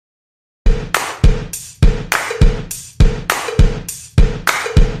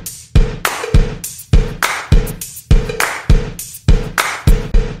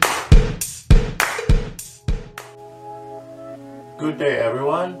Good day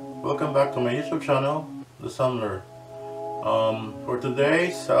everyone, welcome back to my YouTube channel, the SAMMLER. For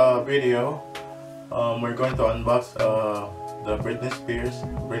today's video, we're going to unbox the Britney Spears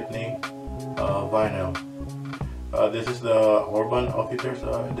Britney vinyl. This is the Urban Outfitters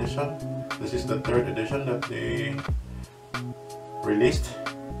edition. This is the third edition that they released.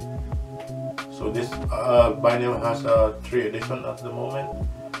 So this vinyl has 3 editions at the moment.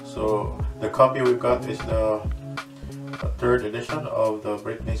 So the copy we got is the third edition of the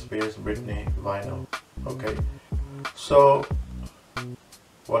Britney Spears Britney vinyl. Okay, so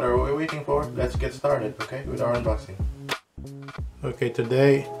what are we waiting for? Let's get started, okay, with our unboxing. Okay,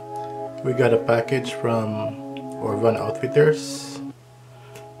 today we got a package from Urban Outfitters.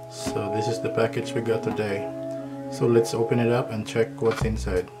 So this is the package we got today. So let's open it up and check what's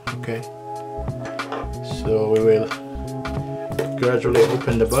inside. Okay, so we will gradually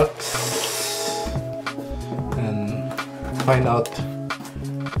open the box and find out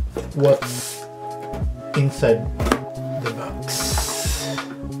what's inside the box.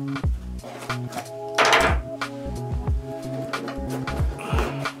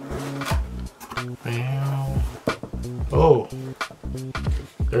 Oh,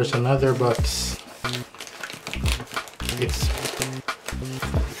 there's another box.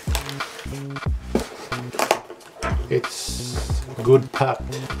 It's good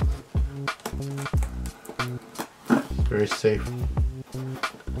packed, very safe,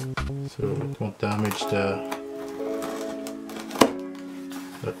 so it won't damage the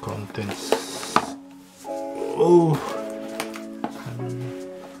contents. Oh, I'm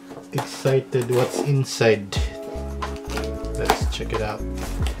excited what's inside. Let's check it out.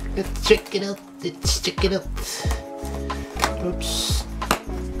 Let's check it out. Let's check it out. Oops.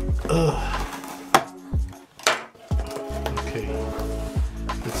 Okay,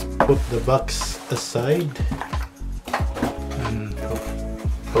 let's put the box aside and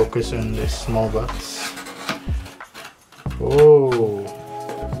focus on this small box. Oh,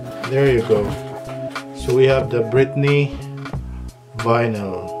 there you go. So we have the Britney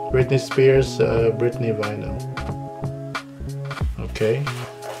vinyl, Britney Spears Britney vinyl. Okay,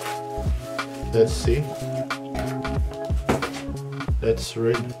 let's see. Let's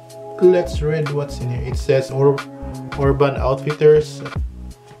read what's in here. It says Urban Outfitters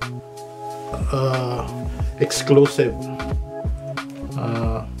exclusive,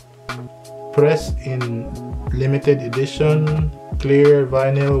 press in limited edition clear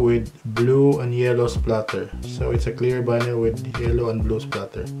vinyl with blue and yellow splatter. So it's a clear vinyl with yellow and blue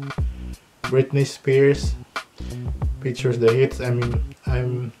splatter. Britney Spears features the hits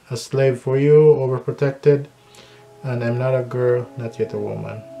I'm a slave for you, overprotected, and I'm not a girl, not yet a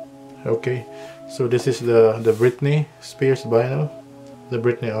woman. Okay, so this is the Britney Spears vinyl, the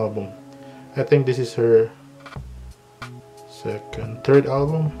Britney album. I think this is her third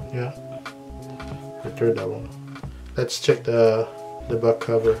album. Yeah, her third album. Let's check the back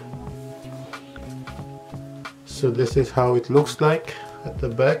cover. So this is how it looks like at the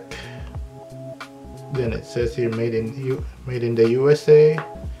back. Then it says here made in the USA.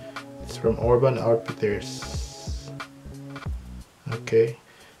 It's from Urban Outfitters. Okay,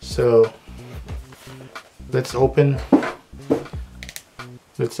 so let's open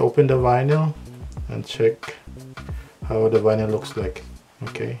the vinyl and check how the vinyl looks like.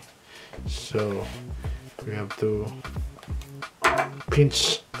 Okay, so we have to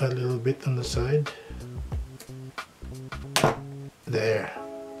pinch a little bit on the side there,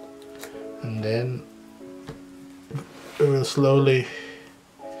 and then we will slowly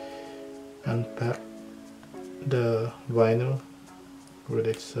unpack the vinyl with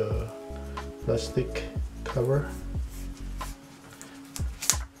its plastic cover.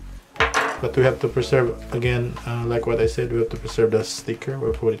 But we have to preserve, again, like what I said, we have to preserve the sticker.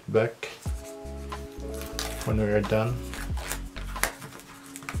 We'll put it back when we are done.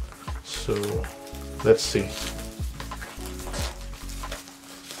 So let's see.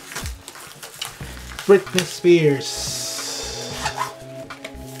 Britney Spears.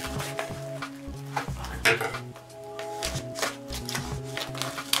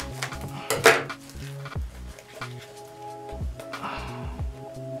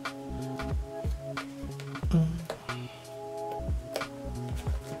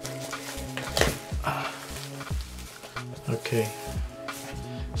 Okay,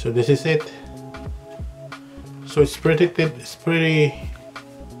 so this is it. So it's pretty thin. It's pretty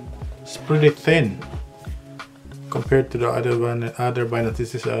thin compared to the other vinyl.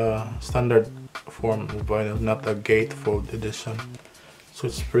 This is a standard form of vinyl, not a gatefold edition. So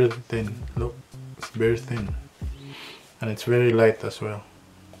it's pretty thin. Look, it's very thin, and it's very light as well.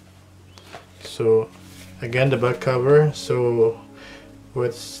 So again, the back cover. So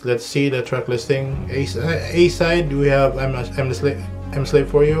let's see the track listing. A side we have I'm a slave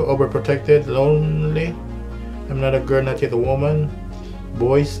for you, overprotected, lonely, I'm not a girl, not yet a woman,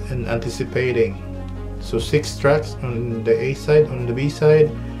 boys, and anticipating. So 6 tracks on the A side. On the B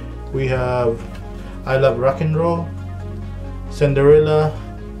side we have I love rock and roll, Cinderella,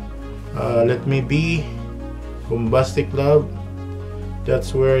 let me be, bombastic love,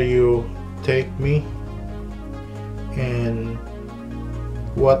 that's where you take me, and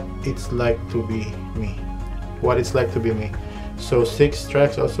what it's like to be me. So 6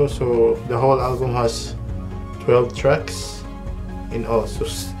 tracks also, so the whole album has 12 tracks in all. So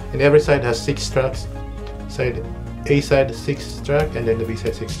in every side has 6 tracks. Side A side 6 track, and then the B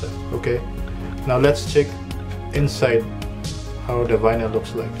side 6 track. Okay, now let's check inside how the vinyl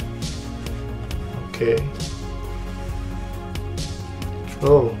looks like. Okay.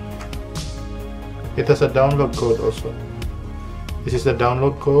 Oh, it has a download code also. This is the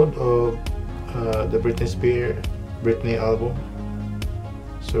download code of the Britney album.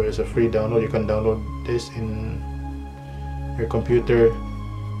 So it's a free download. You can download this in your computer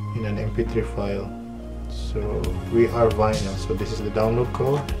in an MP3 file. So we are vinyl. So this is the download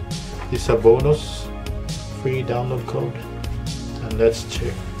code. This is a bonus free download code. And let's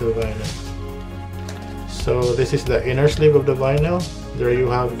check the vinyl. So this is the inner sleeve of the vinyl. There you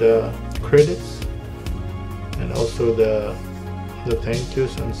have the credits and also the thank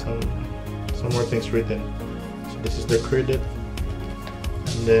yous and some more things written. So this is the credit,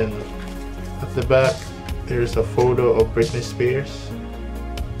 and then at the back there's a photo of Britney Spears,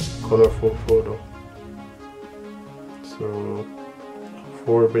 colorful photo. So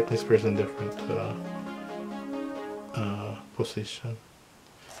 4 Britney Spears in different position.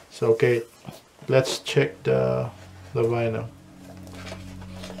 So okay, let's check the vinyl.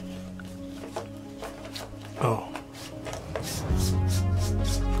 Oh,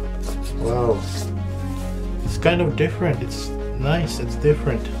 wow, it's kind of different. It's nice. It's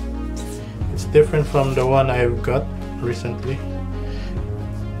different. It's different from the one I've got recently.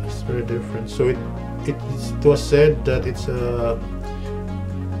 It's very different. So it was said that it's a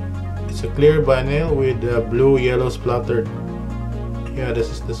clear vinyl with blue yellow splattered. Yeah, this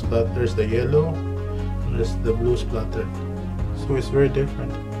is the splatter. There's the yellow and there's the blue splattered. So it's very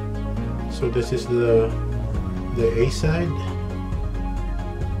different. So this is the A side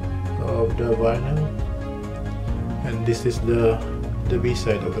of the vinyl, and this is the B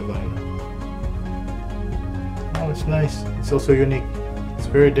side of the vinyl. Oh, it's nice. It's also unique. It's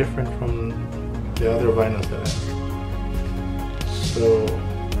very different from the other vinyls that I have. So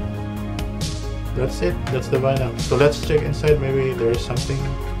that's it. That's the vinyl. So let's check inside. Maybe there's something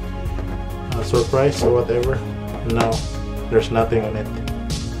surprise or whatever. No, there's nothing on it.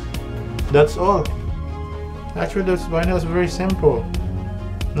 That's all. Actually, this vinyl is very simple.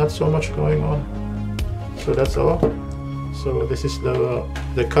 Not so much going on. So that's all. So this is the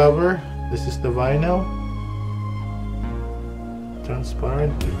cover. This is the vinyl.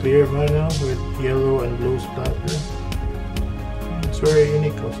 Transparent, clear vinyl with yellow and blue splatter. It's very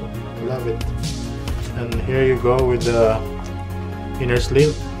unique also. I love it. And here you go with the inner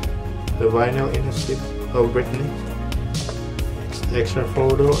sleeve. The vinyl inner sleeve of Britney. Extra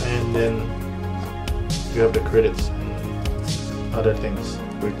photo, and then you have the credits and other things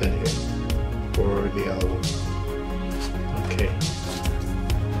written here for the album. Okay,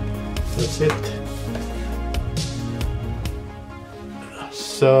 that's it.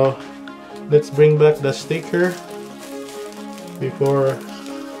 So let's bring back the sticker before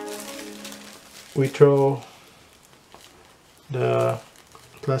we throw the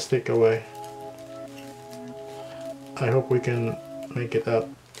plastic away. I hope we can make it up,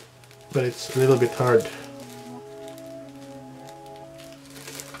 but it's a little bit hard.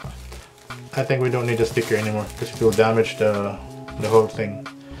 I think we don't need a sticker anymore because it will damage the whole thing.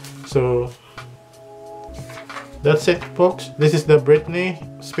 So that's it, folks. This is the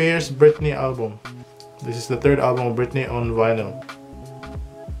Britney Spears Britney album. This is the 3rd album of Britney on vinyl.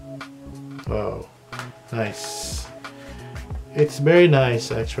 Wow, nice. It's very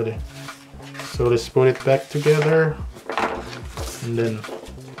nice actually. So let's put it back together and then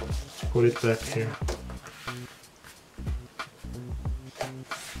put it back here.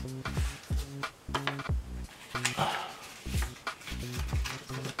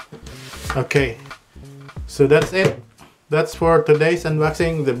 Okay, so that's it. That's for today's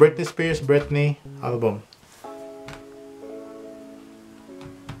unboxing, the Britney Spears Britney album.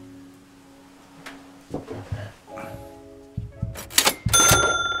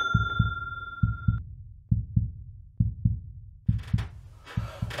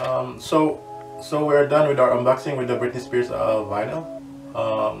 So we're done with our unboxing with the Britney Spears vinyl.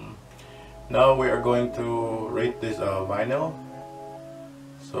 Now we are going to rate this vinyl.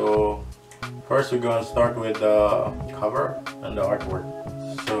 So first we're going to start with the cover and the artwork.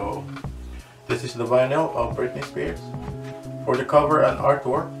 So this is the vinyl of Britney Spears. For the cover and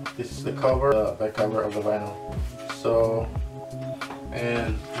artwork, this is the cover, back cover of the vinyl. So,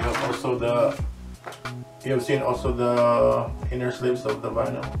 and you have also you have seen also the inner sleeves of the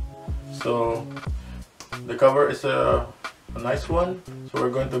vinyl. So the cover is a nice one. So we're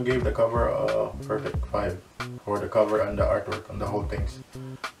going to give the cover a perfect 5 for the cover and the artwork and the whole things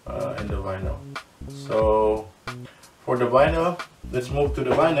in the vinyl. So for the vinyl, let's move to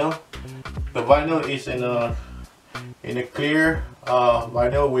the vinyl. The vinyl is in a clear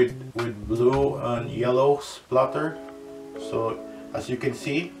vinyl with blue and yellow splatter. So as you can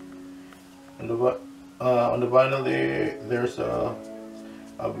see on the vinyl there's a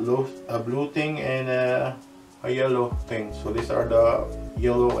blue thing and a yellow thing. So these are the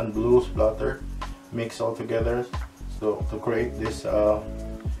yellow and blue splatter mixed all together, so to create this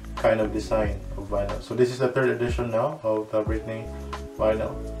kind of design of vinyl. So this is the 3rd edition now of the Britney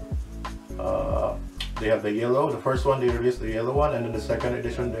vinyl. They have the yellow. The first one they released the yellow one, and then the 2nd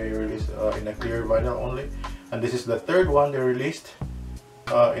edition they released in a clear vinyl only. And this is the 3rd one they released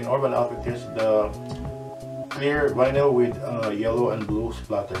in Urban Outfitters, the clear vinyl with yellow and blue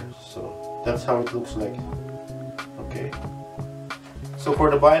splatter. So that's how it looks like. Okay. So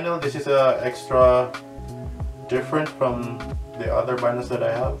for the vinyl, this is extra different from the other vinyls that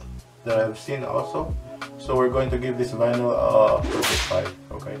I've seen also. So we're going to give this vinyl a perfect 5.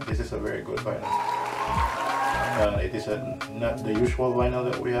 Okay, this is a very good vinyl. It is not the usual vinyl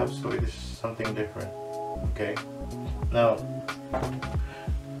that we have, so it is something different. Okay. Now,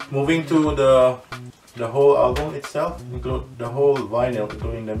 moving to the whole album itself, include the whole vinyl,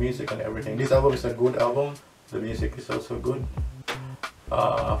 including the music and everything. This album is a good album. The music is also good.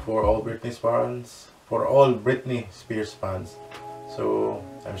 For all Britney Spears fans. So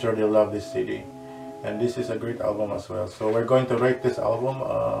I'm sure they'll love this CD. And this is a great album as well. So we're going to rate this album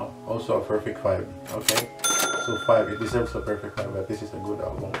also a perfect 5. Okay, so 5. It deserves a perfect 5, but this is a good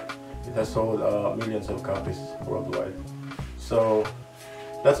album. It has sold millions of copies worldwide. So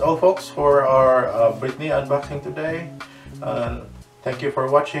that's all, folks, for our Britney unboxing today. Thank you for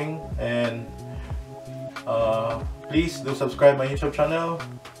watching, and please do subscribe my YouTube channel,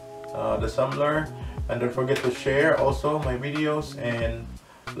 the SAMMLER, and don't forget to share also my videos and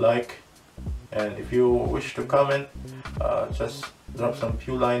like. And if you wish to comment, just drop some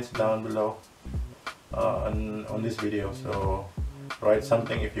few lines down below on this video. So write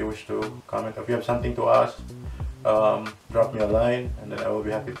something if you wish to comment. If you have something to ask, drop me a line, and then I will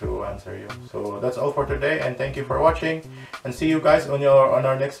be happy to answer you. So that's all for today, and thank you for watching, and see you guys on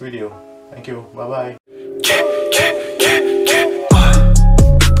our next video. Thank you. Bye bye.